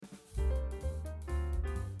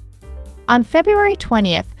On February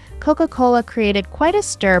 20th, Coca-Cola created quite a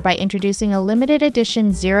stir by introducing a limited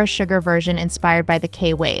edition zero sugar version inspired by the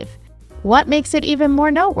K-Wave. What makes it even more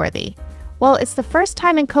noteworthy? Well, it's the first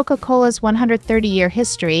time in Coca-Cola's 130-year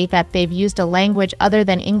history that they've used a language other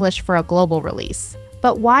than English for a global release.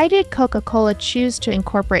 But why did Coca-Cola choose to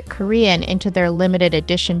incorporate Korean into their limited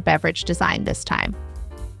edition beverage design this time?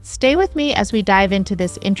 Stay with me as we dive into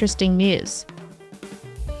this interesting news.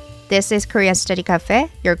 This is Korean Study Cafe,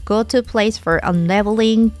 your go-to place for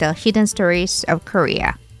unraveling the hidden stories of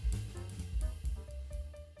Korea.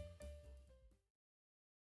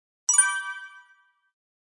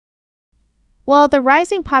 Well, the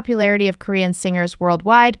rising popularity of Korean singers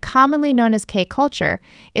worldwide, commonly known as K-culture,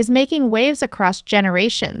 is making waves across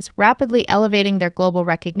generations, rapidly elevating their global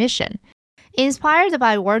recognition. Inspired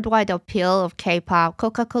by worldwide appeal of K-pop,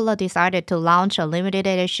 Coca-Cola decided to launch a limited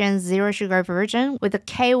edition zero sugar version with a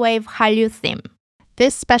K-Wave Hallyu theme.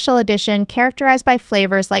 This special edition, characterized by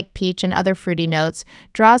flavors like peach and other fruity notes,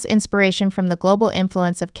 draws inspiration from the global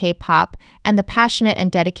influence of K-pop and the passionate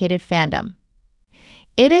and dedicated fandom.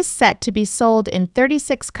 It is set to be sold in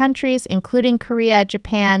 36 countries, including Korea,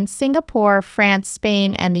 Japan, Singapore, France,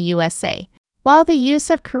 Spain, and the USA. While the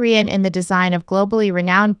use of Korean in the design of globally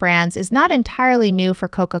renowned brands is not entirely new for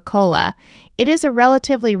Coca-Cola, it is a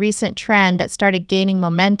relatively recent trend that started gaining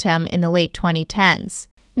momentum in the late 2010s.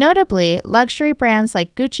 Notably, luxury brands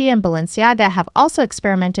like Gucci and Balenciaga have also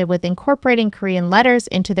experimented with incorporating Korean letters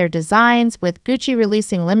into their designs, with Gucci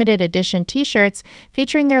releasing limited edition t-shirts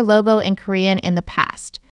featuring their logo in Korean in the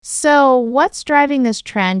past. So, what's driving this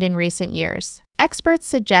trend in recent years? Experts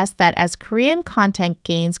suggest that as Korean content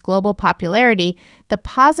gains global popularity, the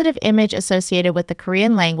positive image associated with the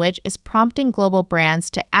Korean language is prompting global brands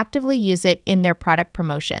to actively use it in their product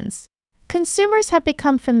promotions. Consumers have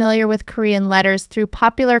become familiar with Korean letters through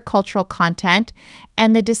popular cultural content,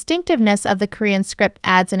 and the distinctiveness of the Korean script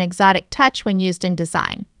adds an exotic touch when used in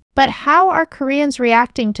design. But how are Koreans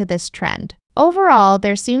reacting to this trend? Overall,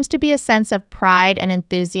 there seems to be a sense of pride and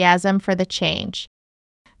enthusiasm for the change.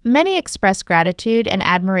 Many express gratitude and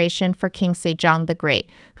admiration for King Sejong the Great,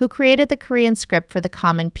 who created the Korean script for the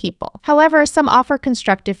common people. However, some offer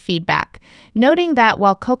constructive feedback, noting that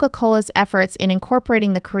while Coca-Cola's efforts in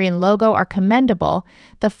incorporating the Korean logo are commendable,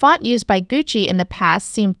 the font used by Gucci in the past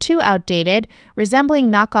seemed too outdated, resembling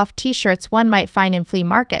knockoff t-shirts one might find in flea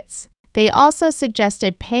markets. They also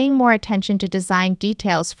suggested paying more attention to design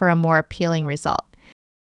details for a more appealing result.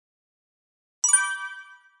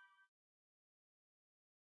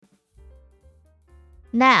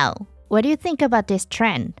 Now, what do you think about this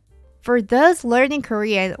trend? For those learning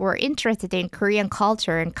Korean or interested in Korean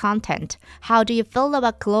culture and content, how do you feel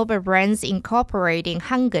about global brands incorporating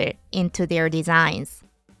Hangul into their designs?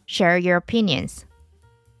 Share your opinions.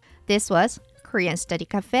 This was Korean Study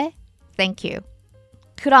Cafe. Thank you.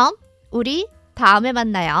 그럼 우리 다음에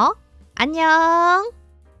만나요. 안녕!